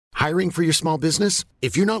Hiring for your small business?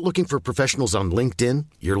 If you're not looking for professionals on LinkedIn,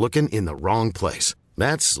 you're looking in the wrong place.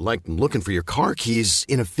 That's like looking for your car keys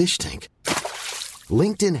in a fish tank.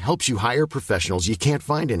 LinkedIn helps you hire professionals you can't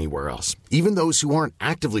find anywhere else, even those who aren't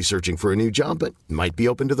actively searching for a new job but might be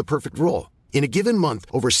open to the perfect role. In a given month,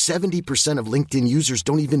 over 70% of LinkedIn users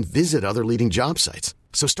don't even visit other leading job sites.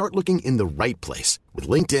 So start looking in the right place. With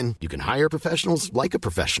LinkedIn, you can hire professionals like a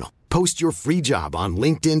professional. Post your free job on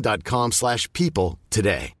linkedin.com/people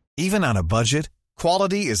today. Even on a budget,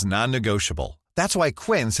 quality is non-negotiable. That's why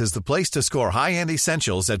Quince is the place to score high-end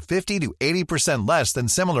essentials at 50 to 80% less than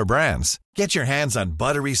similar brands. Get your hands on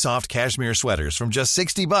buttery soft cashmere sweaters from just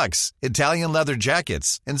 $60, Italian leather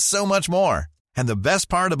jackets, and so much more. And the best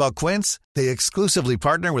part about Quince, they exclusively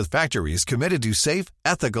partner with factories committed to safe,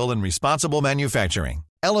 ethical, and responsible manufacturing.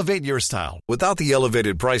 Elevate your style without the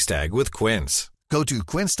elevated price tag with Quince. Go to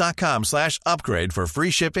quince.com/upgrade for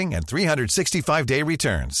free shipping and 365-day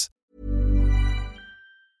returns.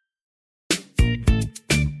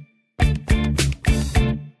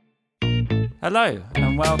 Hello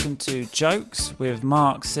and welcome to Jokes with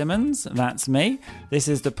Mark Simmons. That's me. This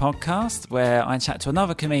is the podcast where I chat to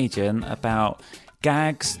another comedian about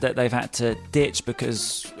gags that they've had to ditch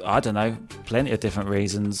because, I don't know, plenty of different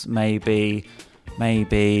reasons. Maybe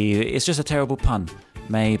it's just a terrible pun.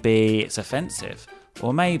 Maybe it's offensive.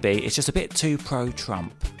 Or maybe it's just a bit too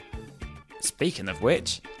pro-Trump. Speaking of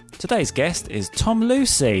which, today's guest is Tom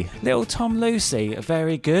Lucy. Little Tom Lucy, a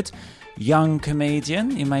very good young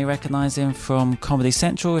comedian. You may recognise him from Comedy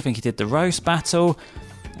Central. I think he did the roast battle.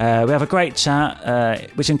 We have a great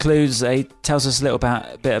chat, which includes tells us a little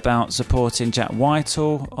bit about supporting Jack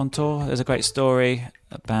Whitehall on tour. There's a great story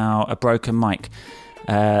about a broken mic.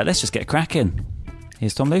 Let's just get cracking.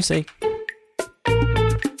 Here's Tom Lucy.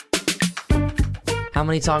 How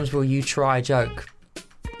many times will you try a joke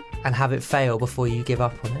and have it fail before you give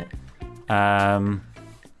up on it?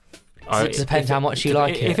 It depends how much you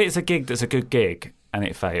like it. If it's a gig that's a good gig and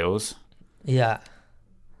it fails, yeah,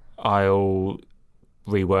 I'll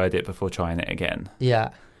reword it before trying it again. Yeah.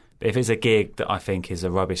 But if it's a gig that I think is a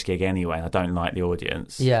rubbish gig anyway and I don't like the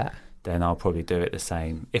audience, yeah, then I'll probably do it the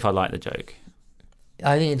same if I like the joke.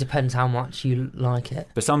 I think it depends how much you like it.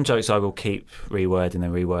 But some jokes I will keep rewording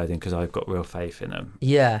and rewording because I've got real faith in them.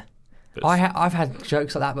 Yeah. But I've had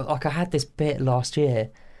jokes like that, but like I had this bit last year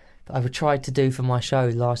that I tried to do for my show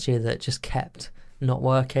last year that just kept not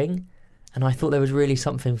working, and I thought there was really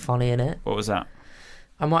something funny in it. What was that?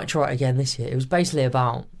 I might try it again this year. It was basically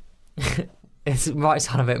about it might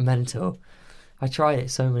sound a bit mental. I tried it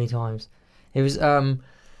so many times. It was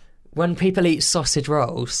when people eat sausage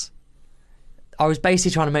rolls, I was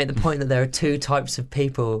basically trying to make the point that there are two types of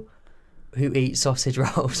people who eat sausage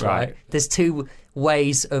rolls, right? There's two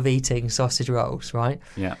ways of eating sausage rolls, right?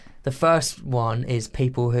 Yeah. The first one is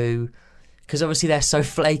people who, because obviously they're so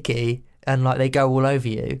flaky and like they go all over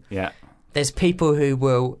you. Yeah. There's people who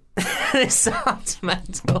will, this sounds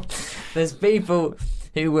mental. There's people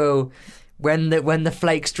who will, when the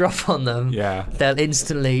flakes drop on them, yeah, they'll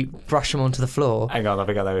instantly brush them onto the floor. Hang on, I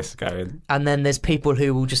think I know where this is going. And then there's people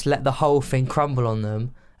who will just let the whole thing crumble on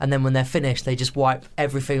them, and then when they're finished, they just wipe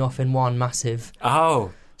everything off in one massive...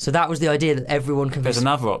 Oh. So that was the idea, that everyone can... There's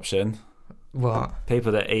another option. What?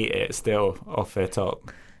 People that eat it still off their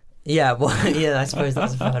top. Yeah, well, yeah, I suppose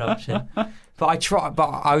that's a third option. But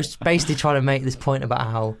I was basically trying to make this point about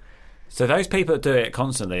how... So those people that do it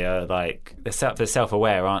constantly are like, they're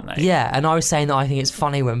self-aware, aren't they? Yeah, and I was saying that I think it's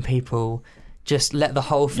funny when people just let the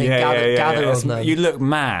whole thing gather on them. You look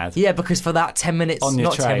mad. Yeah, because for that 10 minutes,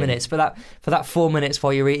 not train. 10 minutes, but for that 4 minutes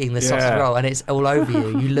while you're eating the sausage roll and it's all over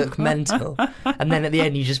you look mental. And then at the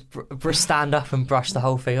end you just stand up and brush the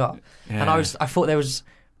whole thing up. Yeah. And I thought there was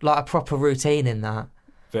like a proper routine in that.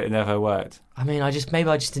 But it never worked. I mean, maybe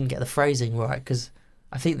I just didn't get the phrasing right, because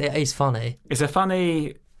I think that is funny. It's a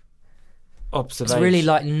funny observation. It's really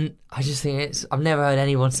like, I just think I've never heard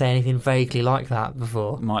anyone say anything vaguely like that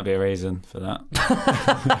before. Might be a reason for that.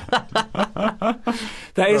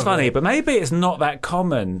 That is funny, but maybe it's not that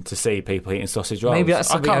common to see people eating sausage rolls. Maybe that's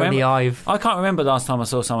something only I can't remember the last time I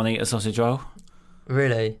saw someone eat a sausage roll.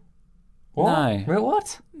 Really? What? No. Real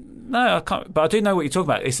what? No, I can't. But I do know what you're talking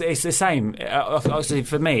about. It's the same. Obviously,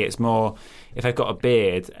 for me, it's more if they've got a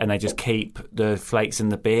beard and they just keep the flakes in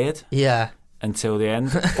the beard. Yeah. Until the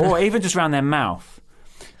end, or even just around their mouth.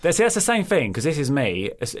 That's the same thing, because this is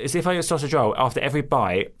me. It's if I eat a sausage roll, after every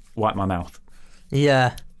bite, wipe my mouth.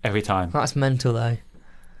 Yeah. Every time. That's mental, though.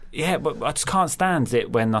 Yeah, but I just can't stand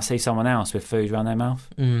it when I see someone else with food around their mouth.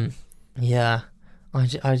 Yeah. I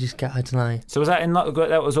don't know. So was that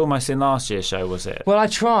that was almost in last year's show, was it? Well, I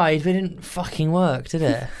tried, but it didn't fucking work, did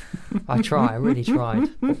it? I really tried.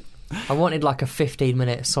 I wanted like a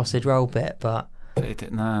 15-minute sausage roll bit, but it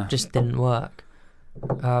didn't. Just didn't work.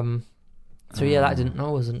 So yeah, that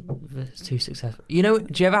wasn't too successful. You know,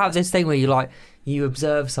 do you ever have this thing where you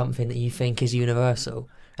observe something that you think is universal,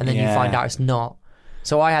 and then you find out it's not?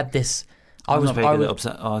 So I had this. I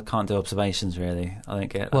can't do observations really. I don't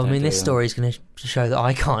get. Well, this story is going to show that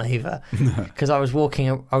I can't either. Because I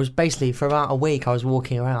was basically for about a week. I was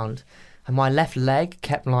walking around, and my left leg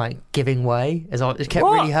kept giving way it kept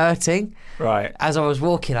really hurting. Right. As I was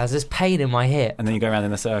walking, I was this pain in my hip. And then you go around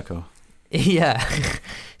in a circle. Yeah.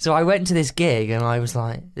 So I went to this gig, and I was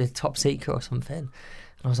like the Top Secret or something.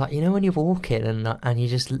 And I was like, when you're walking and you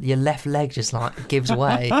just your left leg just gives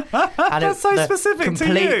way, and that's so specific to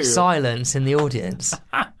you. Complete silence in the audience,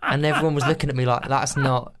 and everyone was looking at me like, "That's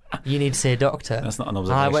not. You need to see a doctor." That's not an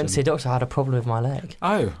observation. And I went to see a doctor. I had a problem with my leg.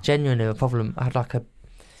 Oh, genuinely a problem. I had a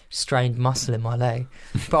strained muscle in my leg.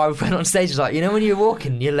 But I went on stage, like, when you're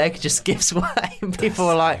walking, your leg just gives way, and people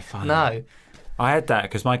were like, "No." I had that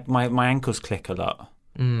because my ankles click a lot.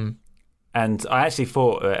 And I actually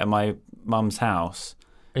thought at my mum's house,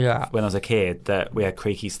 when I was a kid, that we had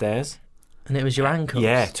creaky stairs. And it was your ankles?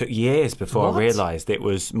 Yeah, it took years before I realised it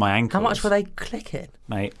was my ankles. How much were they clicking?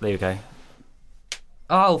 Mate, there you go.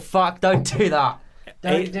 Oh, fuck, don't do that.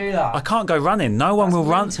 Don't do that. I can't go running. No one will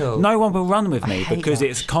mental. run. No one will run with me because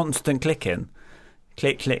it's constant clicking.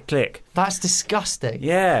 Click, click, click. That's disgusting.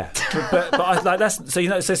 Yeah, but that's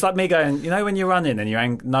so so it's like me going. When you're running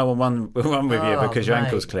and no one will run with you because your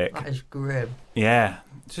ankles click. That is grim. Yeah,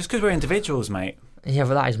 it's just because we're individuals, mate. Yeah,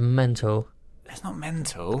 but that is mental. It's not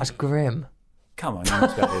mental. That's grim. Come on, you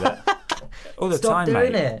must be able to do that all the Stop time,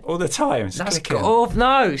 doing mate. It. All the time. It's that's clicking.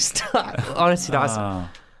 No, stop. Honestly,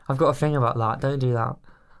 I've got a thing about that. Don't do that.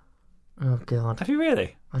 Oh God. Have you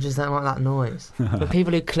really? I just don't like that noise. But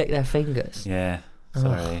people who click their fingers. Yeah.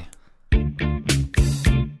 Sorry.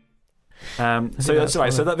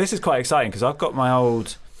 So this is quite exciting because I've got my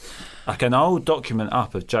an old document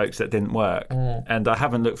up of jokes that didn't work, and I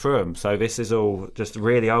haven't looked through them. So this is all just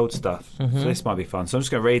really old stuff. So this might be fun. So I'm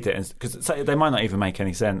just going to read it because they might not even make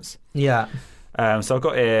any sense. Yeah. So I've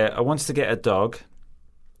got here. I wanted to get a dog.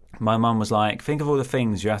 My mum was like, think of all the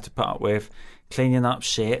things you have to put up with: cleaning up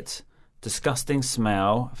shit, disgusting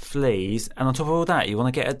smell, fleas, and on top of all that, you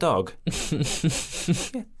want to get a dog.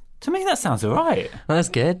 Yeah, to me, that sounds all right. Well, that's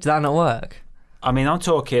good. Did that not work? I mean, I'm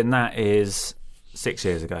talking that is 6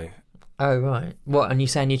 years ago. Oh, right. What, and you're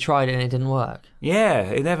saying you tried it and it didn't work? Yeah,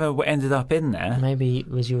 it never ended up in there. Maybe it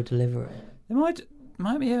was your delivery. It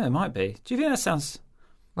might be, yeah, it might be. Do you think that sounds...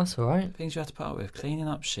 That's all right. Things you have to put up with, cleaning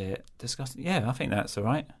up shit, disgusting... Yeah, I think that's all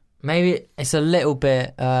right. Maybe it's a little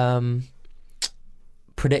bit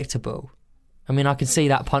predictable. I mean, I can see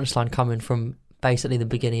that punchline coming from basically the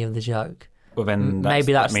beginning of the joke. Well, then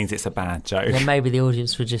that means it's a bad joke. Then maybe the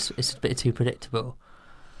audience would it's a bit too predictable.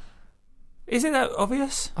 Is it that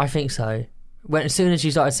obvious? I think so. As soon as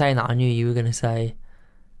you started saying that, I knew you were going to say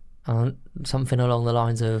something along the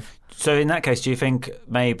lines of... So in that case, do you think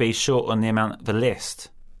maybe shorten the amount of the list?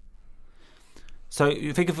 So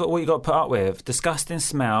you think of what you've got to put up with: disgusting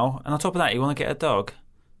smell, and on top of that, you want to get a dog?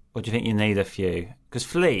 Or do you think you need a few? Because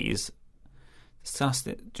fleas,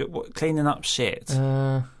 disgusting, cleaning up shit.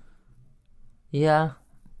 Yeah.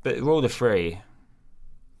 But rule of three.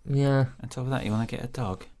 Yeah. On top of that, you want to get a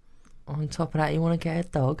dog. On top of that, you want to get a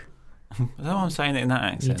dog? I don't know why I'm saying it in that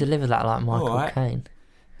accent. You deliver that like Michael Caine.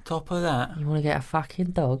 Top of that. You want to get a fucking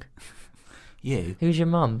dog? You. Who's your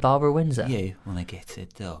mum? Barbara Windsor? You want to get a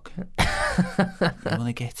dog. You want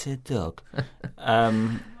to get a dog.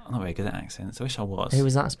 I'm not very good at accents. I wish I was. Who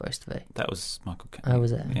was that supposed to be? That was Michael Caine. Oh,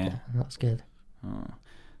 was it? Yeah. Okay. That's good. Oh.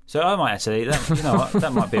 So I might actually, you know what,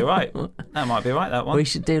 that might be right. That might be right, that one. We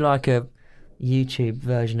should do like a YouTube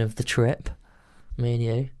version of The Trip, me and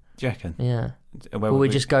you. Do you reckon? Yeah. Or we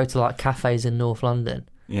just go to like cafes in North London.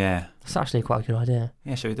 Yeah. That's actually quite a good idea.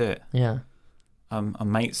 Yeah, shall we do it? Yeah. I'm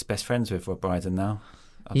mate's best friends with Rob Brydon now.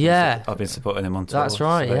 I've been supporting him on tour. That's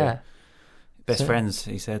right, yeah. Best friends,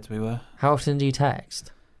 he said we were. How often do you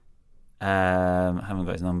text? Haven't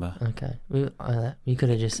got his number. Okay. You could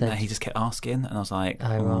have just said... No, he just kept asking, and I was like,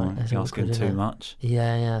 right. You're asking too much.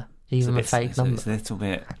 Yeah, yeah. You give him a fake number. It's a little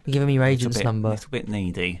bit... You give him your agent's number. A little bit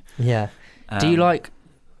needy. Yeah. Do you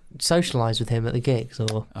socialise with him at the gigs,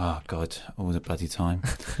 or? Oh God, all the bloody time.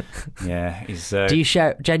 Yeah, he's. Do you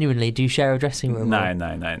share a dressing room?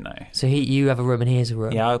 No. So you have a room and he has a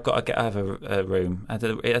room. Yeah, I have a room.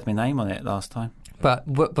 It had my name on it last time.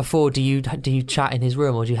 But before, do you chat in his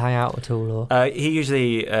room or do you hang out at all? Or He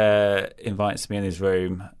usually invites me in his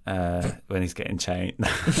room when he's getting changed.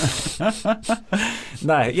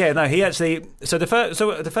 No. He actually. So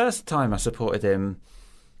the first time I supported him,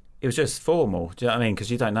 it was just formal. Do you know what I mean?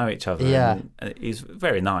 Because you don't know each other. Yeah. And he's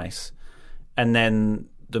very nice. And then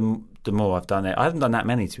the more I've done it, I haven't done that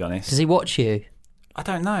many, to be honest. does he watch you? I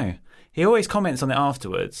don't know. He always comments on it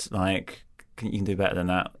afterwards, like, you can do better than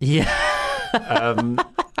that. Yeah.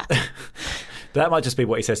 That might just be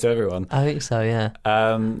what he says to everyone. I think so, yeah.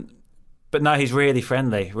 But no, he's really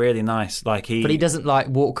friendly, really nice. But he doesn't like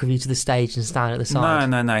walk with you to the stage and stand at the side.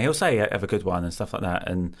 No. He'll say have a good one and stuff like that.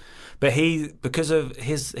 But because of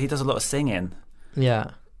he does a lot of singing.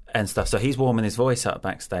 Yeah. And stuff. So he's warming his voice up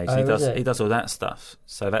backstage. Oh, He does all that stuff.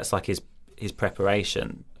 So that's like his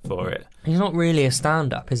preparation for it. He's not really a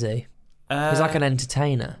stand-up, is he? He's like an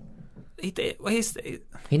entertainer. He did. Well,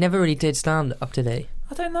 he never really did stand-up, did he?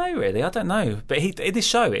 I don't know, really. I don't know. But in this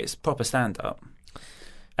show, it's proper stand-up.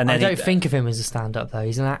 And then I don't think of him as a stand-up though.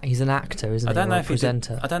 He's an actor, isn't he? I don't know if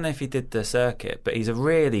presenter. I don't know if he did the circuit, but he's a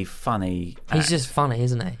really funny. He's just funny,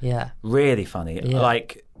 isn't he? Yeah. Really funny. Yeah.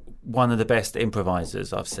 Like one of the best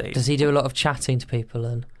improvisers I've seen. Does he do a lot of chatting to people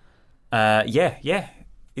and? Yeah.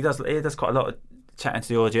 He does quite a lot of chatting to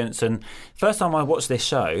the audience. And first time I watched this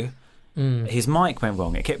show, his mic went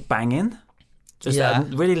wrong. It kept banging, just a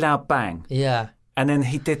really loud bang. Yeah. And then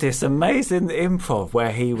he did this amazing improv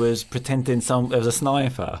where he was pretending there was a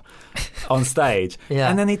sniper on stage. Yeah.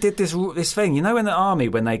 And then he did this thing. You know in the army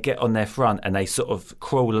when they get on their front and they sort of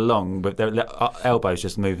crawl along with their elbows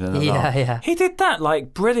just moving along? Yeah. He did that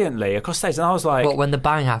like brilliantly across stage. And I was like... What, when the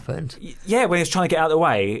bang happened? Yeah, when he was trying to get out of the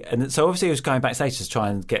way. And so obviously he was going backstage to try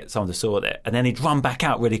and get someone to sort it. And then he'd run back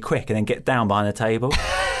out really quick and then get down behind the table.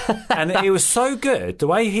 And it was so good. The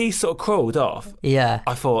way he sort of crawled off. Yeah.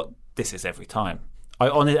 I thought... This is every time.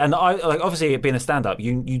 Obviously being a stand-up,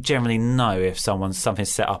 you generally know if something's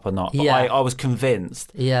set up or not. But Yeah. I was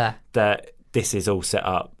convinced that this is all set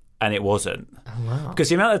up, and it wasn't. Oh, wow. Because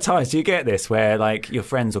the amount of times you get this where like your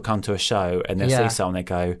friends will come to a show and they'll see someone,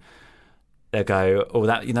 they'll go, oh,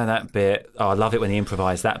 that bit. Oh, I love it when he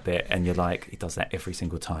improvised that bit, and you're like, he does that every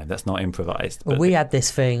single time. That's not improvised. Well, we had this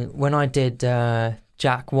thing when I did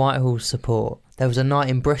Jack Whitehall's support. There was a night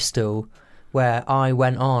in Bristol where I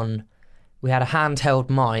went on. We had a handheld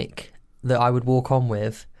mic that I would walk on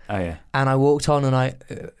with. Oh, yeah. And I walked on and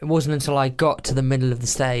it wasn't until I got to the middle of the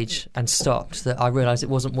stage and stopped that I realised it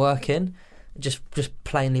wasn't working. It just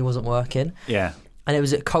plainly wasn't working. Yeah. And it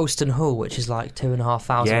was at Colston Hall, which is like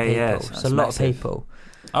 2,500 people. Yeah, so a lot of people.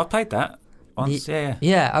 I've played that once, yeah.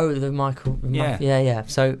 Yeah, the Michael. Yeah.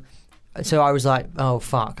 So I was like, oh,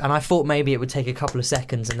 fuck. And I thought maybe it would take a couple of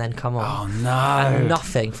seconds and then come on. Oh, no. And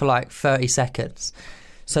nothing for like 30 seconds.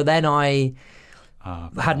 So then I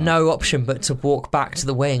had no option but to walk back to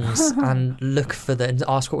the wings and look and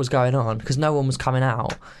ask what was going on because no one was coming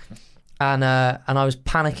out, and I was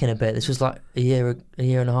panicking a bit. This was like a year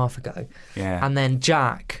and a half ago. Yeah. And then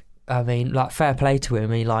Jack, I mean, like fair play to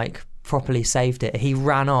him, he like properly saved it. He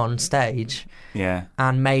ran on stage,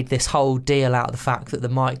 and made this whole deal out of the fact that the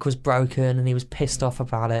mic was broken, and he was pissed off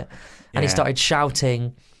about it, and he started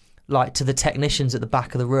shouting like to the technicians at the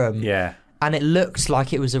back of the room. Yeah. And it looked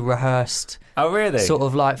like it was a rehearsed... Oh, really? Sort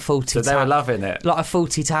of like Fawlty So they were loving it? Like a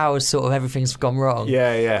Fawlty Towers sort of everything's gone wrong.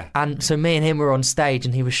 Yeah. And so me and him were on stage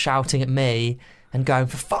and he was shouting at me and going,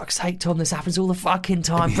 for fuck's sake, Tom, this happens all the fucking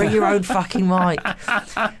time. Bring your own fucking mic.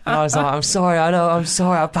 And I was like, I'm sorry,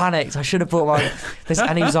 I panicked. I should have brought my...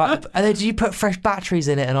 And he was like, did you put fresh batteries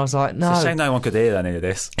in it? And I was like, no. It's a shame no one could hear any of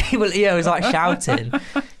this. He was like shouting.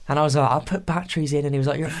 And I was like, I put batteries in. And he was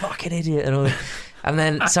like, you're a fucking idiot. And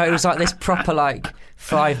then, so it was like this proper like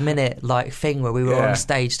 5-minute like thing where we were on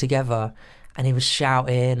stage together and he was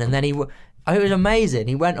shouting and then it was amazing.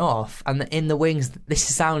 He went off and in the wings, this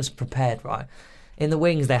sounds prepared, right? In the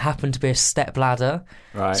wings, there happened to be a step ladder.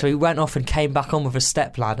 Right. So he went off and came back on with a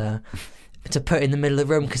step ladder to put in the middle of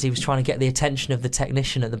the room because he was trying to get the attention of the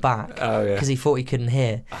technician at the back because he thought he couldn't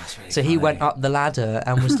hear. Really so he went up the ladder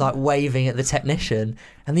and was like waving at the technician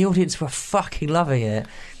and the audience were fucking loving it.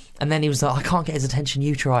 And then he was like, I can't get his attention,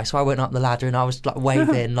 you try. So I went up the ladder and I was like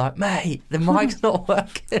waving, like, mate, the mic's not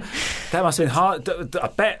working. That must have been hard. I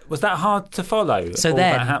bet, was that hard to follow? So all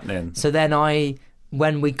then, that happening? So then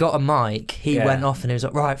when we got a mic, he went off and he was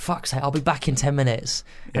like, right, fuck's sake, I'll be back in 10 minutes.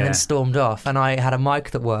 And then stormed off. And I had a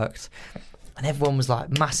mic that worked. And everyone was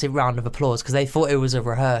like, massive round of applause because they thought it was a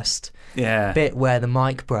rehearsed bit where the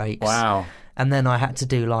mic breaks. Wow. And then I had to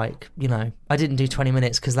do like, I didn't do 20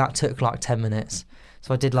 minutes because that took like 10 minutes.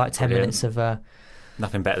 So I did like 10 minutes of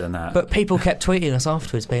Nothing better than that. But people kept tweeting us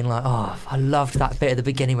afterwards, being like, "Oh, I loved that bit at the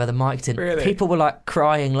beginning where the mic didn't." Really? People were like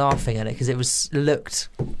crying, laughing at it because it looked.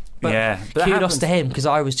 But yeah, but kudos to him because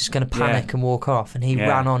I was just going to panic and walk off, and he Yeah.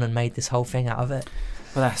 ran on and made this whole thing out of it.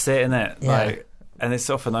 Well, that's it, isn't it? Yeah. Like, and it's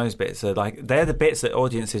often those bits that, like, they're the bits that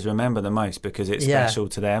audiences remember the most because it's Yeah. special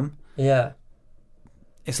to them. Yeah.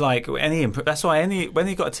 It's like that's why when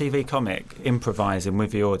you got a TV comic improvising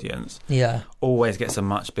with the audience, Yeah. always gets a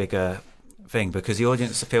much bigger thing because the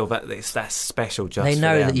audience feel that that's special just They for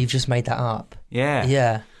know them. that you've just made that up. Yeah.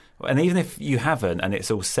 Yeah. And even if you haven't and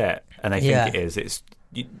it's all set and they Yeah. think it is, it's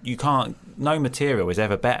you can't. No material is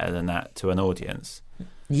ever better than that to an audience.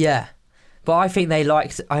 Yeah. But I think they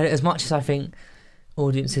as much as I think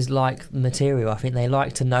audiences like material, I think they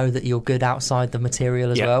like to know that you're good outside the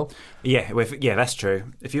material as Yeah. well. Yeah, that's true.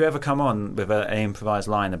 If you ever come on with an improvised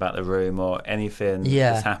line about the room or anything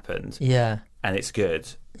Yeah. that's happened Yeah. and it's good,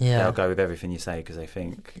 Yeah. they'll go with everything you say because they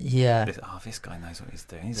think, Yeah. this guy knows what he's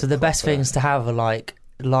doing. He's So a the best proper-" things to have are like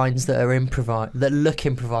lines that are improvised, that look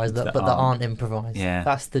improvised, but that aren't improvised. Yeah.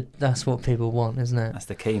 That's what people want, isn't it? That's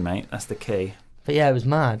the key, mate. That's the key. But yeah, it was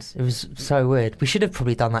mad. It was so weird. We should have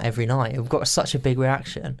probably done that every night. We've got such a big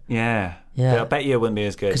reaction. Yeah. Yeah. But I bet you it wouldn't be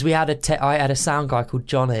as good. Because I had a sound guy called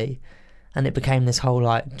Johnny, and it became this whole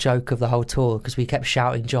like joke of the whole tour because we kept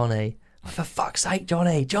shouting Johnny. Oh, for fuck's sake,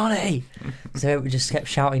 Johnny, Johnny! So we just kept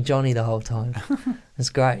shouting Johnny the whole time. It's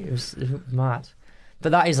great. It was mad.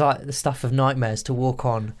 But that is like the stuff of nightmares to walk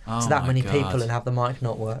on to that my many God. people and have the mic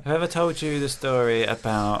not work. Have I ever told you the story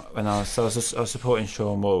about when I was supporting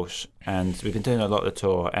Sean Walsh and we've been doing a lot of the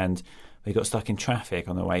tour and we got stuck in traffic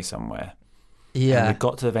on the way somewhere. And Yeah, we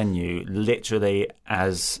got to the venue literally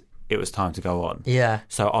as it was time to go on. yeah,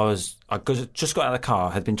 So I just got out of the car,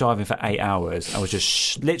 had been driving for 8 hours. I was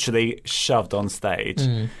just literally shoved on stage.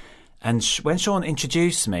 And when Sean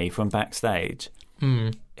introduced me from backstage,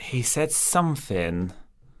 he said something.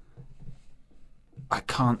 I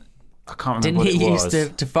can't remember Didn't what he it was.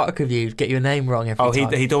 used to fuck with you, get your name wrong every Oh,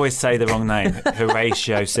 time? he'd always say the wrong name,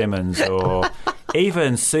 Horatio Simmons, or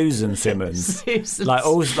even Susan Simmons. Susan Like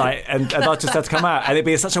always, like, and I just had to come out, and it'd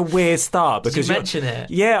be such a weird start because Did you mention it?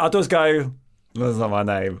 Yeah, I'd always go, "That's not my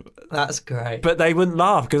name," That's great. but they wouldn't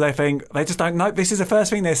laugh because they just don't know. This is the first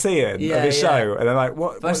thing they're seeing of this show, and they're like,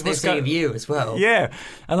 "What?" First thing seeing of you as well. Yeah,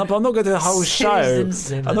 and I'm not going to do the whole show. Susan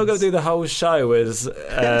Simmons. I'm not going to do the whole show as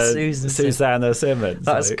Susan Susanna Simmons.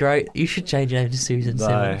 That's Like, great. You should change your name to Susan no.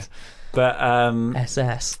 Simmons. But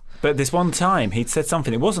SS. But this one time he'd said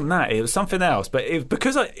something. It wasn't that. It was something else. But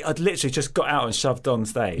because I'd literally just got out and shoved on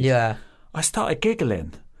stage. Yeah. I started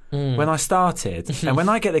giggling when I started, and when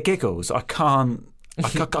I get the giggles, I can't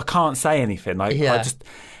say anything. Like Yeah.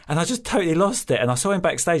 I just totally lost it. And I saw him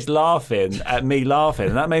backstage laughing at me laughing,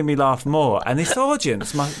 and that made me laugh more. And this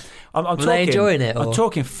audience, I'm Were talking, they enjoying it, I'm or?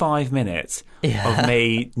 talking 5 minutes Yeah. of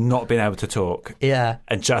me not being able to talk Yeah.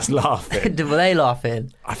 and just laughing. Were they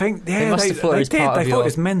laughing? I think They must have thought it was did. part They of thought your- it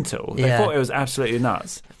was mental. They Yeah. thought it was absolutely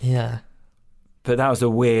nuts. Yeah. But that was a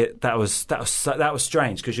weird. That was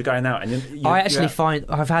strange because you're going out and I actually find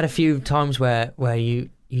I've had a few times where you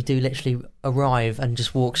do literally arrive and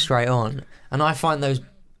just walk straight on, and I find those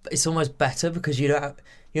it's almost better because you're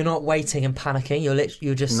not waiting and panicking.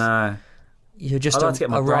 You're just no. you're just I like to get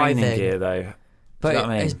my arriving. brain in gear though. But Do you know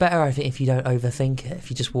what I mean? it's better, I think, if you don't overthink it. If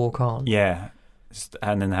you just walk on. Yeah,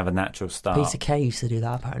 and then have a natural start. Peter Kay used to do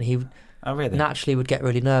that. Apparently, he Oh really? naturally would get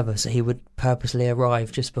really nervous, so he would purposely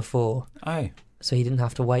arrive just before, Oh, so he didn't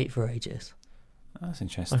have to wait for ages. that's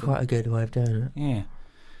interesting. That's quite a good way of doing it. Yeah.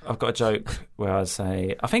 I've got a joke where I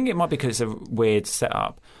say, I think it might be because it's a weird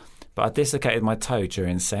setup, but I dislocated my toe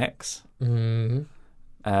during sex. Mm.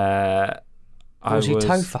 I Was you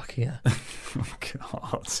toe fucking her? Oh,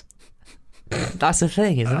 God. That's the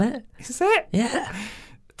thing, isn't it? Is it? Yeah,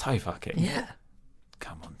 Toe fucking? yeah.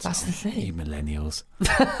 Come on, That's Tom. the thing. You millennials.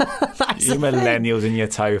 That's You the thing. millennials and your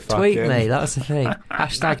toe fucking. Tweet me. That's the thing.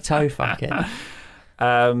 Hashtag toe fucking.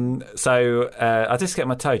 So I dislocated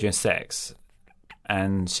my toe during sex,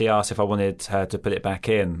 and she asked if I wanted her to put it back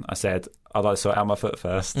in. I said, I'd like to sort out my foot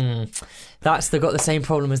first. That's got the same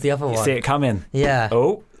problem as the other You one. see it coming. Yeah.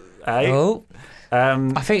 Oh, hey. Oh.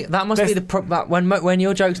 I think that must be There's- the problem. When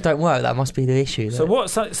your jokes don't work, that must be the issue. So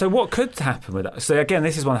though. what could happen with that? So again,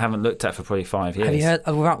 this is one I haven't looked at for probably 5 years. Have you heard,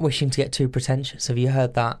 without wishing to get too pretentious, have you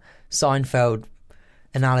heard that Seinfeld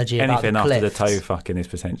analogy Anything about the after cliffs? the toe fucking is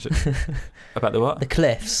pretentious. About the what? The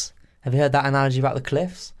cliffs. Have you heard that analogy about the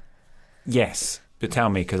cliffs? Yes, but tell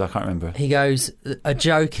me because I can't remember. He goes, a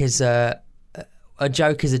joke is a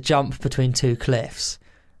jump between two cliffs,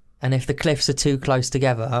 and if the cliffs are too close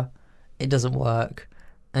together, it doesn't work.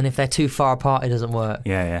 and if they're too far apart, it doesn't work.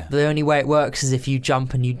 Yeah. The only way it works is if you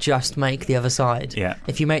jump and you just make the other side. Yeah.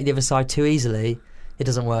 If you make the other side too easily, it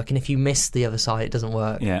doesn't work, and if you miss the other side, it doesn't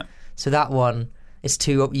work. Yeah. So that one is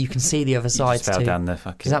too. You can see the other side. Just fell down the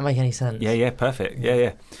fucking. Does that make any sense? Yeah, perfect.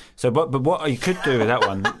 Yeah. So, but what you could do with that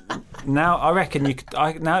one now, I reckon you could.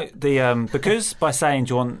 Because by saying,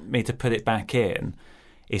 "Do you want me to put it back in?"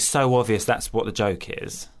 is so obvious. That's what the joke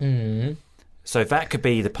is. Mm. So that could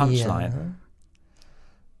be the punchline. Yeah.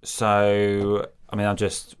 So I mean, I'm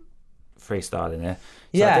just freestyling here.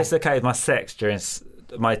 So I dislocated my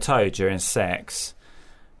toe during sex.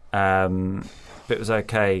 But it was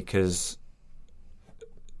okay because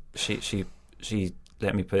she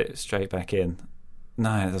let me put it straight back in.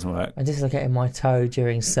 No, it doesn't work. I dislocated my toe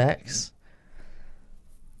during sex.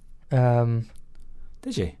 Did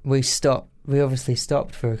you? We obviously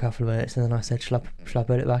stopped for a couple of minutes, and then I said, "Shall I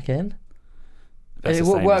put it back in?" That's it the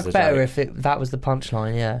would same work as the better joke. if that was the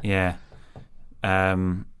punchline. Yeah. Yeah.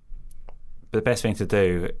 But the best thing to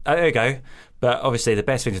do. There you go. But obviously, the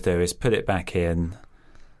best thing to do is put it back in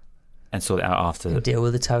and sort it out after. And deal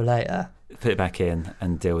with the toe later. Put it back in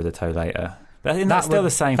and deal with the toe later. But I think that's still the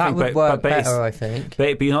same that thing. That would work better, I think.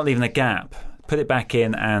 But you're not leaving a gap. Put it back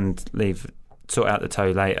in and sort out the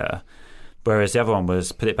toe later. Whereas the other one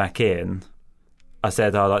was put it back in. I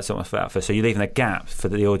said, I'd like something for that first. So you're leaving a gap for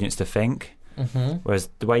the audience to think. Mm-hmm. Whereas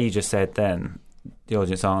the way you just said then, the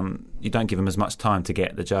audience you don't give them as much time to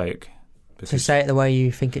get the joke. So say it the way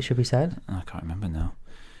you think it should be said. I can't remember now.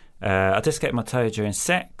 I dislocated my toe during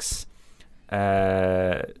sex.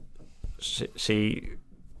 She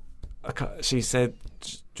said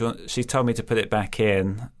she told me to put it back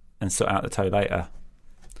in and sort out the toe later.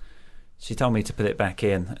 She told me to put it back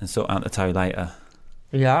in and sort out the toe later.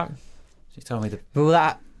 Yeah. She told me to.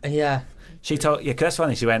 Well, yeah. She told 'cause that's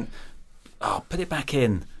funny. She went, "Oh, put it back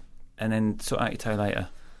in, and then sort out your toe later."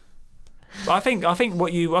 But I think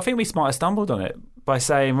we might have stumbled on it by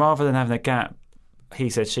saying rather than having a gap, he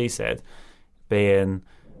said, she said, being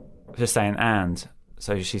just saying and.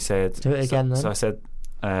 So she said. Do it again then. So I said,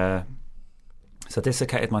 so I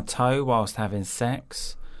dislocated my toe whilst having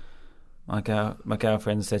sex. My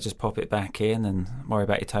girlfriend said, just pop it back in and worry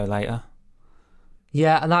about your toe later.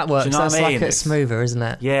 Yeah, and that works. Do you know That's what I mean? like it's smoother, isn't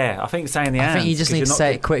it? Yeah, I think saying the I think you just need to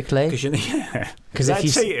say it quickly. Because if you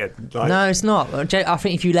cheated. Like, no, it's not. I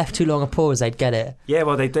think if you left too long a pause, they'd get it. yeah,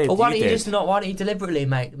 well, they did. Or why don't you deliberately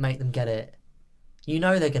make them get it? You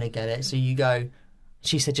know they're going to get it, so you go.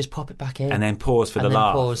 She said, just pop it back in, and then pause for the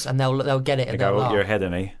laugh. Pause, and they'll get it. They And go, they'll laugh. you're ahead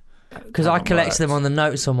of me. Because I collect them on the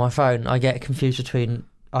notes on my phone. I get confused between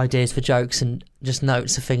ideas for jokes and just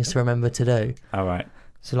notes of things to remember to do. All right.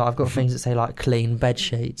 So like I've got things that say like clean bed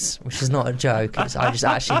sheets, which is not a joke. I just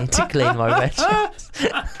actually need to clean my bed sheets.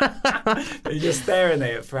 You're just staring at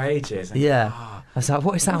it for ages. And, Yeah. I was like,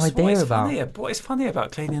 what is that idea about? What is funny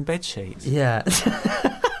about cleaning bed sheets? Yeah.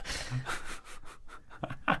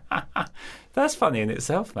 That's funny in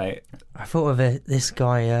itself, mate. I thought of it. This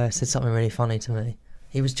guy said something really funny to me.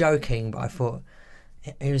 He was joking, but I thought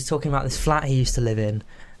he was talking about this flat he used to live in,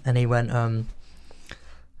 and he went, I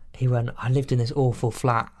lived in this awful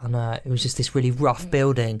flat, and it was just this really rough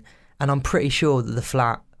building, and I'm pretty sure that the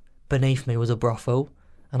flat beneath me was a brothel.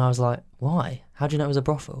 And I was like, why? How do you know it was a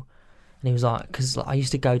brothel? And he was like, because I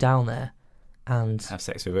used to go down there and have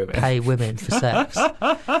sex with women, pay women for sex.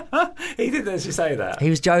 He didn't actually say that. He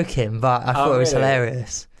was joking, but I thought it was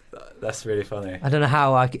hilarious. That's really funny. I don't know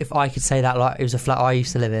how if I could say that, like it was a flat I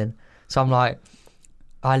used to live in. So I'm like,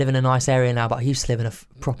 I live in a nice area now, but I used to live in a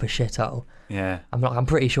proper shithole. Yeah. I'm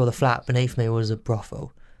pretty sure the flat beneath me was a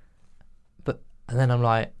brothel. And then I'm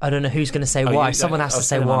like, I don't know who's going to say why. Someone has to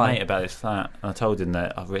say why. I was telling my mate about this flat, and I told him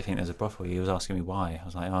that I really think there's a brothel. He was asking me why. I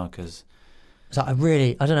was like, oh, because... So I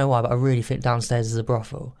don't know why, but I really think downstairs is a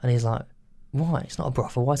brothel. And he's like, why? It's not a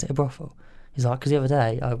brothel. Why is it a brothel? He's like, because the other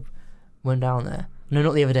day I went down there. No,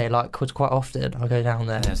 not the other day, like quite often I go down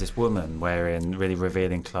there. And there's this woman wearing really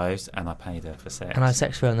revealing clothes, and I paid her for sex. And I had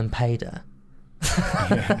sex with her and then paid her.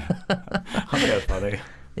 Yeah. I think that's funny.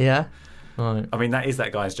 Yeah? Right. I mean, that is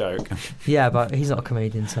that guy's joke. Yeah, but he's not a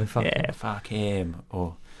comedian, so fuck him. Yeah, fuck him.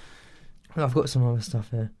 Or I've got some other stuff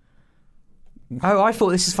here. Oh, I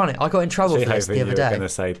thought this is funny. I got in trouble for this the other day. You were going to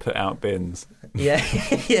say put out bins. Yeah,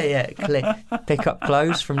 yeah. Pick up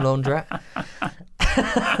clothes from laundrette.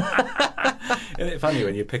 Isn't it funny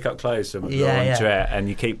when you pick up clothes from laundrette and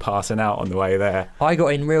you keep passing out on the way there? I got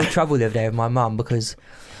in real trouble the other day with my mum because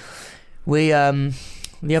we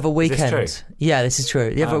the other weekend. Is this true? Yeah, this is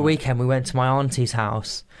true. The other weekend we went to my auntie's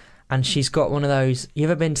house, and she's got one of those. You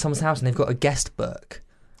ever been to someone's house and they've got a guest book?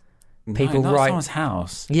 People not write someone's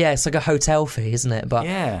house. Yeah, it's like a hotel fee, isn't it? But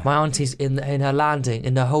Yeah. my auntie's in her landing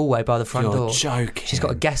in the hallway by the front You're door. joking. She's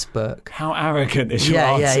got a guest book. How arrogant is your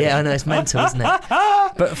Yeah, auntie? I know, it's mental, isn't it?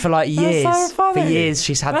 But for like years, so funny. for years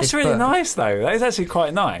she's had That's this really book. nice, though. That is actually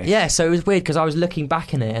quite nice. Yeah, so it was weird because I was looking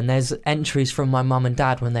back in it and there's entries from my mum and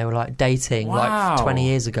dad when they were like dating Wow. like 20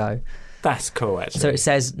 years ago. That's cool, actually. So it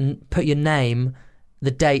says, put your name,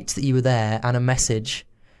 the date that you were there, and a message.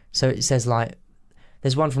 So it says like,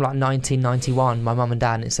 there's one from like 1991, my mum and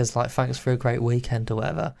dad, and it says like, thanks for a great weekend or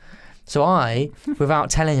whatever. So I, without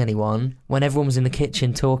telling anyone, when everyone was in the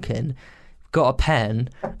kitchen talking, got a pen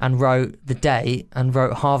and wrote the date and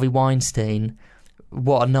wrote Harvey Weinstein,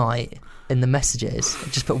 what a night, in the messages.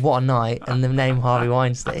 Just put what a night and the name Harvey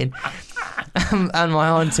Weinstein. And my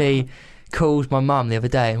auntie called my mum the other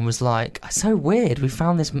day and was like, it's so weird, we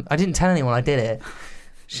found this. I didn't tell anyone I did it.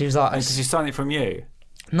 She was like, Did she sign it from you?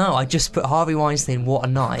 no, I just put Harvey Weinstein, what a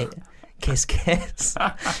night, kiss kiss.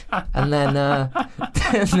 And then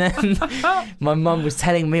my mum was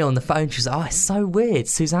telling me on the phone, she was like, oh, it's so weird,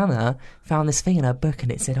 Susanna found this thing in her book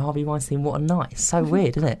and it said Harvey Weinstein, what a night. It's so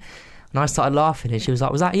weird, isn't it? And I started laughing and she was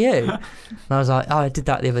like, was that you? And I was like, oh, I did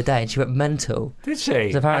that the other day. And she went mental. Did she?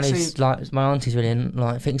 Because apparently Actually... like, my auntie's really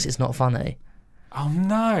like thinks it's not funny. Oh,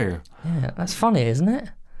 no. Yeah, that's funny, isn't it?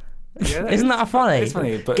 Yeah, Isn't that funny? It's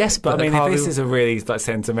funny, but, Guest but I book, mean, Harvey... if this is a really like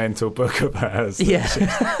sentimental book of hers... Yeah.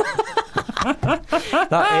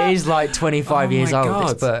 That is like 25 years old, God.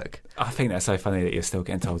 this book. I think that's so funny that you're still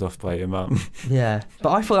getting told off by your mum. Yeah,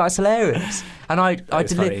 but I thought that's hilarious, and I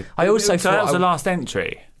also so thought that was the last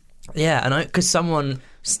entry. yeah, and because someone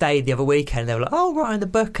stayed the other weekend, they were like, "Oh, right in the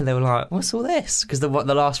book," and they were like, "What's all this?" Because the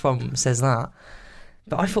last one says that.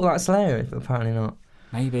 But I thought that's hilarious, but apparently not.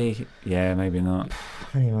 Maybe, yeah, maybe not.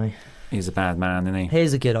 Anyway, He's a bad man, isn't he?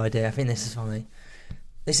 here's a good idea. I think this is funny.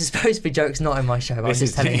 This is supposed to be jokes not in my show. But I'm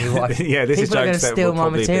just telling you what. Yeah, this is people are going jokes to that steal will my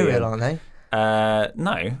probably be material, in. aren't they?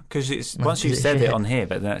 No, because No, once 'cause you've it's said shit. it on here,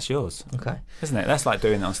 but then that's yours, Okay. isn't it? That's like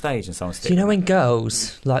doing it on stage and someone Do you know when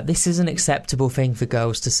girls, like, this is an acceptable thing for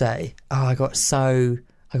girls to say, oh, I got so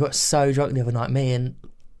drunk the other night, me and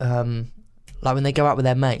like when they go out with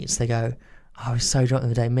their mates, they go, oh, I was so drunk the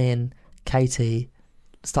other day, me and Katie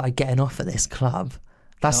started getting off at this club.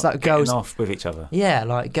 That's like getting girls off with each other. Yeah,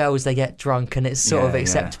 like girls, they get drunk and it's sort of Yeah,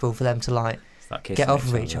 acceptable for them to like Start kissing get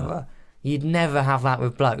off with each other. You'd never have that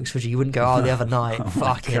with blokes, would you? You wouldn't go, oh, the other night,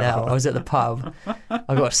 fucking hell, I was at the pub,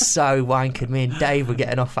 I got so wankered, me and Dave were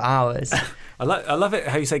getting off for hours. I love it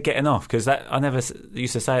how you say getting off, because I never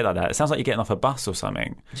used to say it like that. It sounds like you're getting off a bus or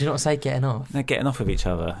something. Do you not say getting off? No, getting off with each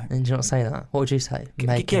other. And do you not say that? What would you say?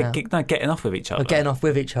 Making out? No, getting off with each other. Or getting off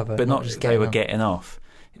with each other, but not just they getting were off. getting off.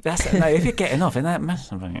 That's no. If you're getting off, isn't that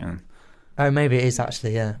masturbating? Oh, maybe it is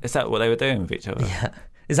actually, yeah. Is that what they were doing with each other? Yeah.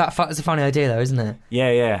 Is that it's a funny idea though, isn't it?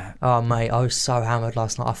 Yeah. Oh, mate, I was so hammered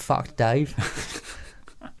last night. I fucked Dave.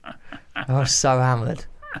 I was so hammered.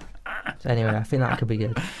 So anyway, I think that could be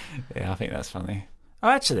good. Yeah, I think that's funny. Oh,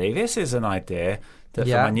 actually, this is an idea that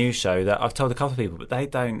Yeah. for my new show that I've told a couple of people, but they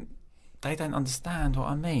don't understand what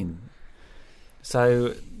I mean.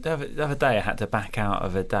 So the other day, I had to back out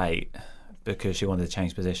of a date because she wanted to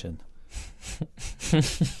change position.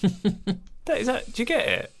 Do you get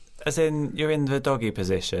it? As in, you're in the doggy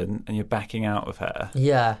position and you're backing out of her.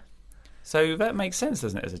 Yeah. So that makes sense,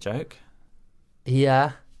 doesn't it, as a joke?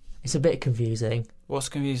 Yeah. It's a bit confusing. What's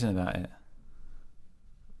confusing about it?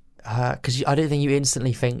 Because I don't think you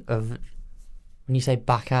instantly think of, when you say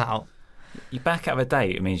back out. You back out of a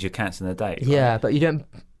date, it means you're cancelling the date. Right? Yeah, but you don't,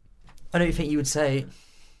 I don't think you would say,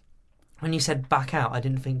 when you said back out, I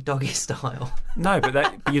didn't think doggy style. No,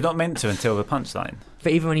 but you're not meant to until the punchline.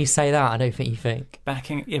 But even when you say that, I don't think you think.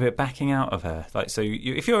 But backing out of her. Like, so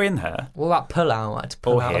if you're in her... What about pull out? I had to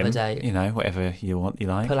pull or out him, of a date. you know, whatever you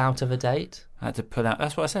like. Pull out of a date? I had to pull out.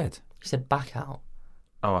 That's what I said. You said back out.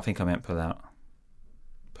 Oh, I think I meant pull out.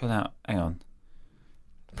 Pull out. Hang on.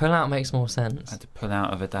 Pull out makes more I sense. had to pull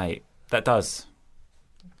out of a date. That does.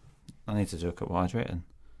 I need to look at what I'd written.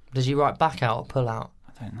 Did you write back out or pull out?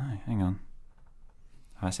 I don't know. Hang on.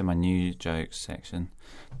 Oh, that's in my new jokes section.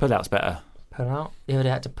 Pull out's better. Pull out? The other day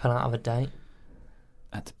I had to pull out of a date.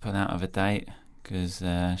 I had to pull out of a date because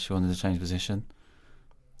she wanted to change position.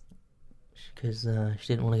 Because she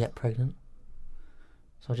didn't want to get pregnant.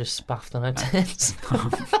 So I just spaffed on her tits.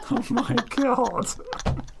 Oh my god.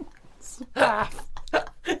 Spaff.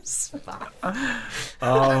 Spaff.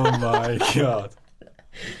 Oh my god.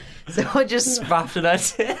 So I just spaffed on her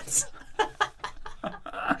tits.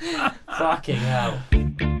 Fucking hell.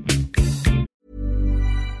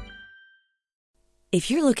 If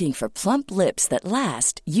you're looking for plump lips that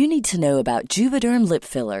last, you need to know about Juvederm lip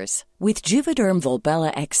fillers. With Juvederm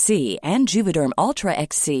Volbella XC and Juvederm Ultra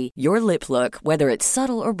XC, your lip look, whether it's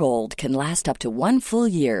subtle or bold, can last up to 1 full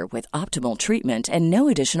year with optimal treatment and no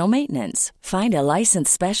additional maintenance. Find a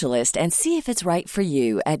licensed specialist and see if it's right for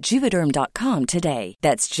you at Juvederm.com today.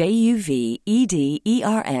 That's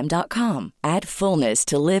JUVEDERM.com. Add fullness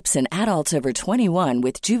to lips in adults over 21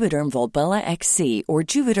 with Juvederm Volbella XC or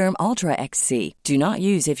Juvederm Ultra XC. Do not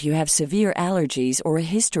use if you have severe allergies or a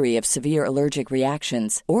history of severe allergic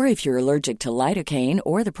reactions, or if you're allergic to lidocaine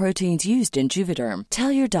or the proteins used in Juvederm. Tell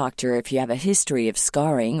your doctor if you have a history of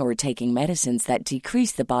scarring or taking medicines that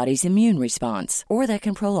decrease the body's immune response or that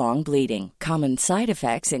can prolong bleeding. Common side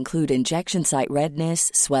effects include injection site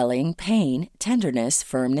redness, swelling, pain, tenderness,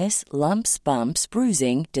 firmness, lumps, bumps,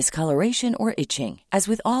 bruising, discoloration, or itching. As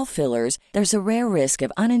with all fillers, there's a rare risk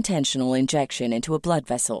of unintentional injection into a blood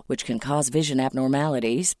vessel, which can cause vision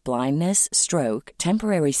abnormalities, blindness, stroke,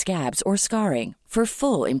 temporary scabs, or scarring. For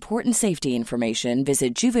full, important safety information,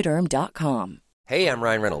 visit Juvederm.com. Hey, I'm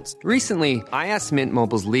Ryan Reynolds. Recently, I asked Mint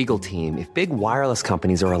Mobile's legal team if big wireless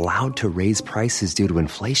companies are allowed to raise prices due to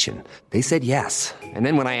inflation. They said yes. And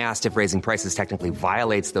then when I asked if raising prices technically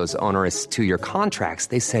violates those onerous 2-year contracts,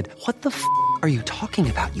 they said, "What the f*** are you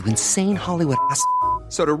talking about, you insane Hollywood ass?"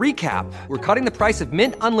 So to recap, we're cutting the price of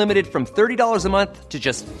Mint Unlimited from $30 a month to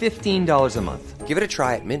just $15 a month. Give it a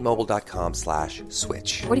try at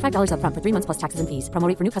mintmobile.com/switch. $45 up front for 3 months plus taxes and fees. Promo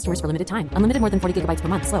rate for new customers for limited time. Unlimited more than 40 gigabytes per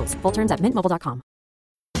month. Slows full terms at mintmobile.com.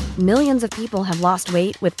 Millions of people have lost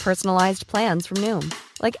weight with personalized plans from Noom.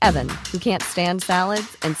 Like Evan, who can't stand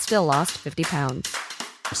salads and still lost 50 pounds.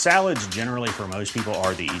 Salads generally for most people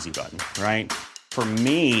are the easy button, right? For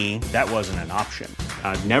me, that wasn't an option.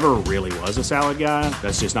 I never really was a salad guy.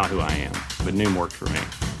 That's just not who I am. But Noom worked for me.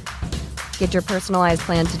 Get your personalized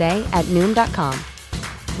plan today at Noom.com.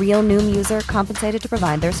 Real Noom user compensated to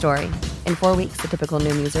provide their story. In 4 weeks, the typical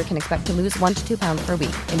Noom user can expect to lose 1 to 2 pounds per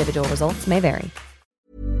week. Individual results may vary.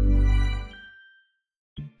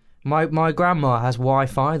 My grandma has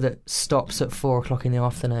Wi-Fi that stops at 4 o'clock in the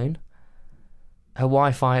afternoon. Her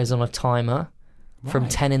Wi-Fi is on a timer from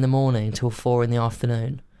 10 in the morning till 4 in the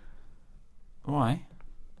afternoon. Why?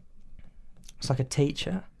 It's like a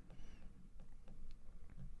teacher.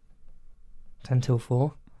 10 till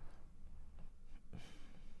 4.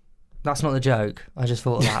 That's not the joke. I just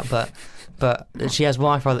thought of that, but she has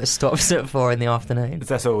Wi-Fi that stops at 4 in the afternoon.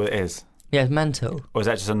 That's all it is? Yeah, it's mental. Or is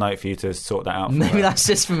that just a note for you to sort that out? Maybe that's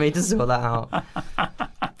just for me to sort that out.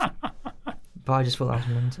 But I just thought that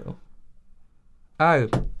was mental. Oh,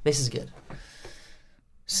 this is good.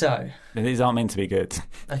 So these aren't meant to be good.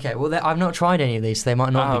 Okay, well, I've not tried any of these, so they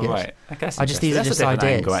might not be good. Right. I guess these are just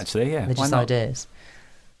ideas. Angle, actually, yeah. They're just ideas.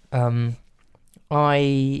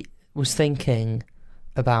 I was thinking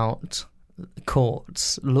about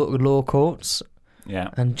courts, law courts,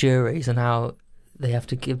 and juries, and how they have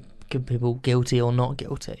to give people guilty or not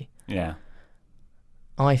guilty. Yeah.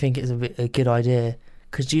 I think it's a good idea.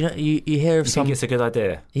 Because you hear of some... think it's a good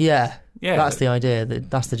idea? Yeah. That's the idea.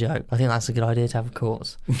 That's the joke. I think that's a good idea to have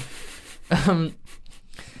courts. When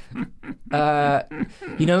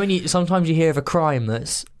sometimes you hear of a crime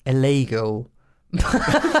that's illegal.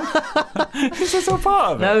 Is this all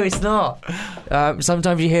part of it? No, it's not.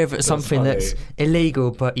 Sometimes you hear of something that's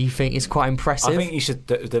illegal, but you think it's quite impressive. I think you should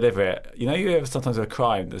deliver it. You hear sometimes a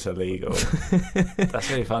crime that's illegal.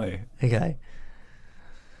 That's really funny. Okay.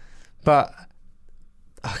 But...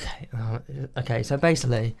 Okay, so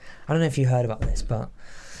basically, I don't know if you heard about this, but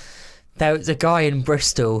there was a guy in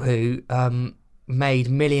Bristol who made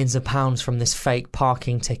millions of pounds from this fake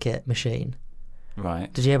parking ticket machine.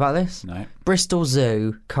 Right. Did you hear about this? No. Bristol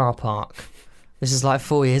Zoo car park. This is like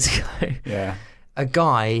 4 years ago. Yeah. A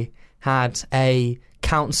guy had a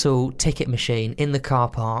council ticket machine in the car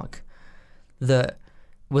park that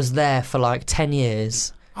was there for like 10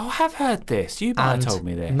 years. Oh, I have heard this. You might have told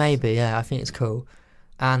me this. Maybe, yeah, I think it's cool.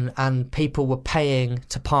 And people were paying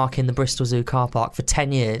to park in the Bristol Zoo car park for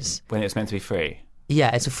 10 years. When it's meant to be free?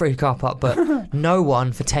 Yeah, it's a free car park, but no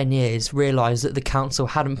one for 10 years realised that the council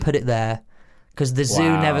hadn't put it there because the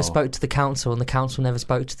zoo never spoke to the council and the council never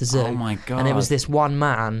spoke to the zoo. Oh my God. And it was this one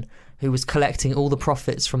man who was collecting all the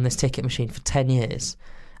profits from this ticket machine for 10 years.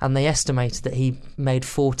 And they estimated that he made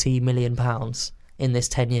 £40 million in this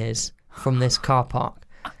 10 years from this car park.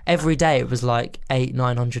 Every day it was like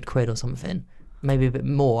 800-900 quid or something. Maybe a bit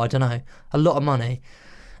more, I don't know. A lot of money.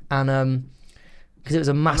 And because it was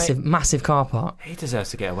a massive car park. He deserves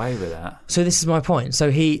to get away with that. So this is my point. So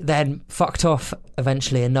he then fucked off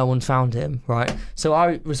eventually and no one found him, right? So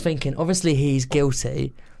I was thinking, obviously he's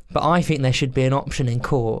guilty, but I think there should be an option in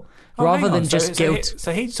court rather than just guilt.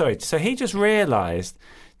 So he just realised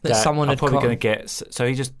that someone I'm had probably caught. going to get. So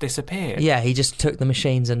he just disappeared. Yeah, he just took the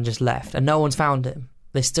machines and just left, and no one's found him.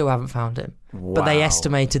 They still haven't found him. Wow. But they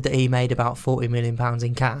estimated that he made about £40 million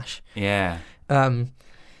in cash. Yeah.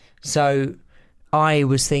 So I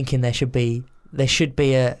was thinking there should be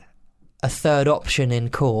a third option in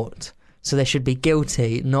court. So there should be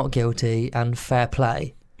guilty, not guilty, and fair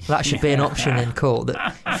play. That should be an option in court.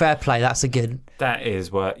 That fair play. That's a good. That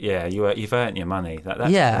is what. Yeah, you've earned your money. That's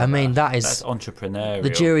yeah, clever. I mean that's entrepreneurial. The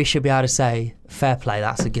jury should be able to say fair play.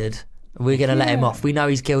 That's a good. We're going to let him off. We know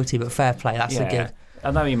he's guilty, but fair play. That's a good. I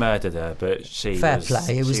know he murdered her, but fair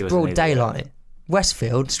play. It was broad daylight.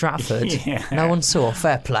 Westfield, Stratford. Yeah. No one saw.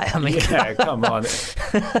 Fair play. I mean, yeah, come on.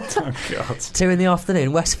 Oh God. 2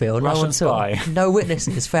 PM, Westfield. Russian no one saw. spy. No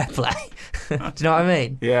witnesses. Fair play. Do you know what I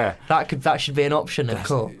mean? Yeah. That should be an option in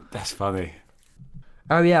court. That's funny.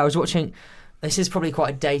 Oh yeah, I was watching. This is probably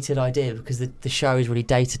quite a dated idea because the show is really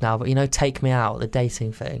dated now. But you know, Take Me Out, the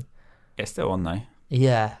dating thing. It's still on though.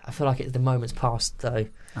 Yeah, I feel like the moment's past though.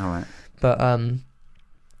 All right. But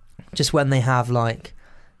just when they have like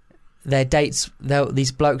their dates,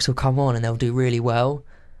 these blokes will come on and they'll do really well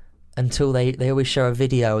until they always show a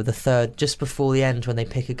video of the third, just before the end when they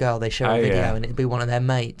pick a girl, they show a video and it'll be one of their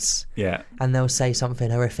mates. Yeah. And they'll say something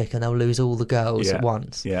horrific and they'll lose all the girls at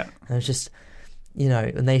once. Yeah. And it's just, you know,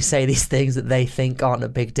 and they say these things that they think aren't a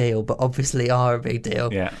big deal, but obviously are a big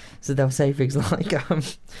deal. Yeah. So they'll say things like,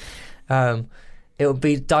 it'll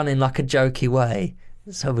be done in like a jokey way.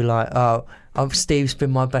 So it'll be like, Steve's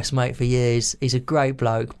been my best mate for years. He's a great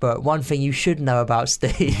bloke, but one thing you should know about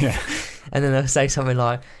Steve. Yeah. And then they'll say something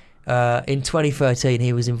like, in 2013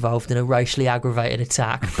 he was involved in a racially aggravated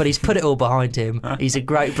attack, but he's put it all behind him. He's a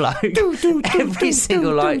great bloke. Every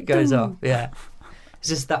single light goes off. Yeah. It's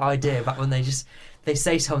just that idea back when they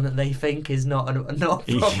say something that they think is not a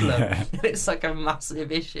problem. Yeah. It's like a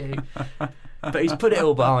massive issue. But he's put it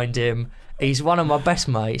all behind him. He's one of my best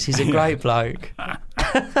mates. He's a great bloke.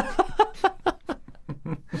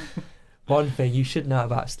 One thing you should know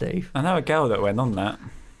about Steve. I know a girl that went on that.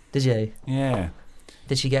 Did you? Yeah.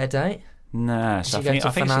 Did she get a date? Nah, so I think she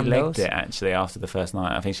Fernando's? legged it actually after the first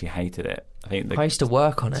night. I think she hated it. I used to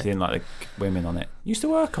work on She it. didn't like the women on it. You used to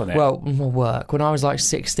work on it? Well, work. When I was like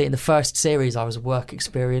 16, the first series, I was a work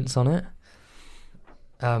experience on it.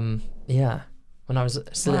 Yeah. When I was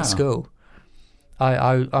still at school.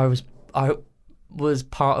 I was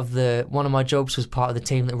part of one of my jobs was part of the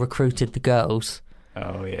team that recruited the girls.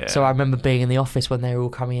 Oh, yeah. So I remember being in the office when they were all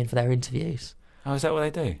coming in for their interviews. Oh, is that what they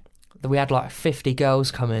do? We had like 50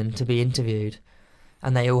 girls come in to be interviewed,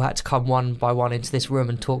 and they all had to come one by one into this room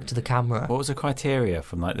and talk to the camera. What was the criteria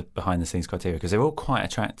from like the behind the scenes criteria? Because they're all quite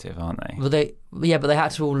attractive, aren't they? Well, but they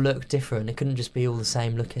had to all look different. It couldn't just be all the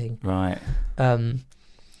same looking. Right. And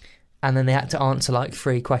then they had to answer like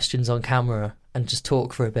 3 questions on camera and just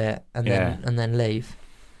talk for a bit and then leave.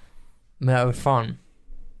 I mean, it was fun.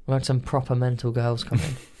 We had some proper mental girls come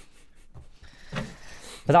in.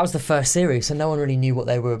 But that was the first series, so no one really knew what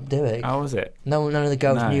they were doing. How was it? None of the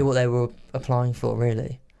girls knew what they were applying for,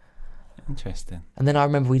 really. Interesting. And then I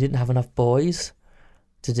remember we didn't have enough boys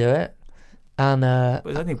to do it. And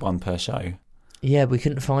There's only one per show. Yeah, we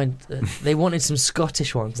couldn't find... they wanted some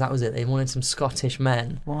Scottish ones, that was it. They wanted some Scottish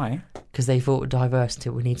men. Why? Because they thought with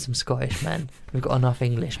diversity, we need some Scottish men. We've got enough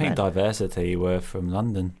English men. I think diversity were from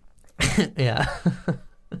London. Yeah.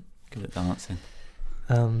 Good at dancing.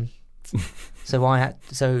 So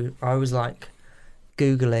I was like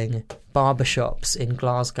Googling barbershops in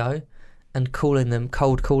Glasgow and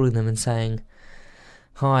cold calling them and saying,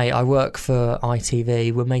 "Hi, I work for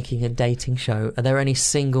ITV. We're making a dating show. Are there any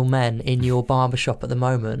single men in your barbershop at the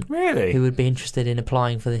moment Really? who would be interested in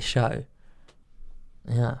applying for this show?"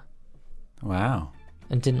 Yeah. Wow.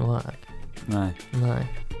 It didn't work. No.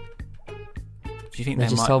 Do you think they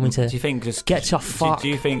just told me to? Do you think just get your fuck? Do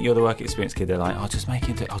you think you're the work experience kid? They're like, "Oh, just make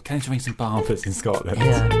it. Can you bring some barbers in Scotland?"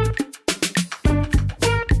 Yeah.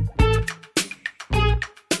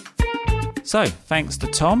 So, thanks to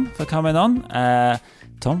Tom for coming on.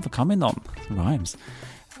 Rhymes.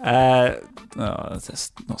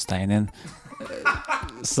 That's not staying in.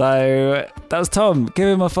 So, that was Tom. Give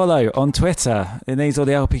him a follow on Twitter. It needs all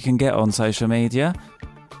the help he can get on social media.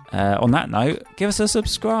 On that note, give us a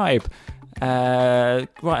subscribe. Write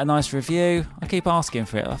a nice review. I keep asking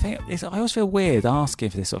for it. I always feel weird asking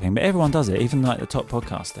for this sort of thing, but everyone does it, even like the top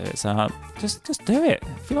podcasts do it. So just do it.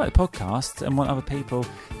 If you like the podcast and want other people,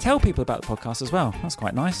 tell people about the podcast as well. That's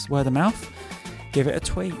quite nice. Word of mouth. Give it a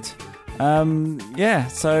tweet. Yeah.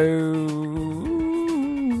 So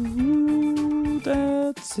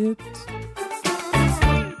that's it.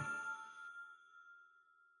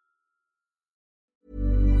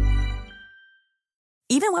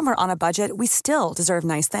 Even Even when we're on a budget, we still deserve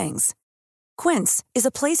nice things. Quince is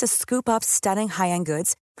a place to scoop up stunning high-end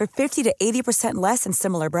goods for 50 to 80% less than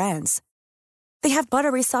similar brands. They have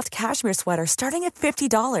buttery soft cashmere sweaters starting at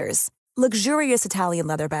 $50, luxurious Italian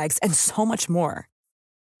leather bags, and so much more.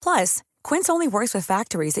 Plus, Quince only works with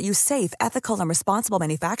factories that use safe, ethical, and responsible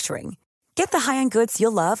manufacturing. Get the high-end goods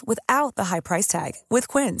you'll love without the high price tag with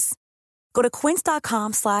Quince. Go to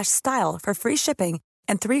quince.com/style for free shipping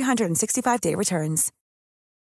and 365-day returns.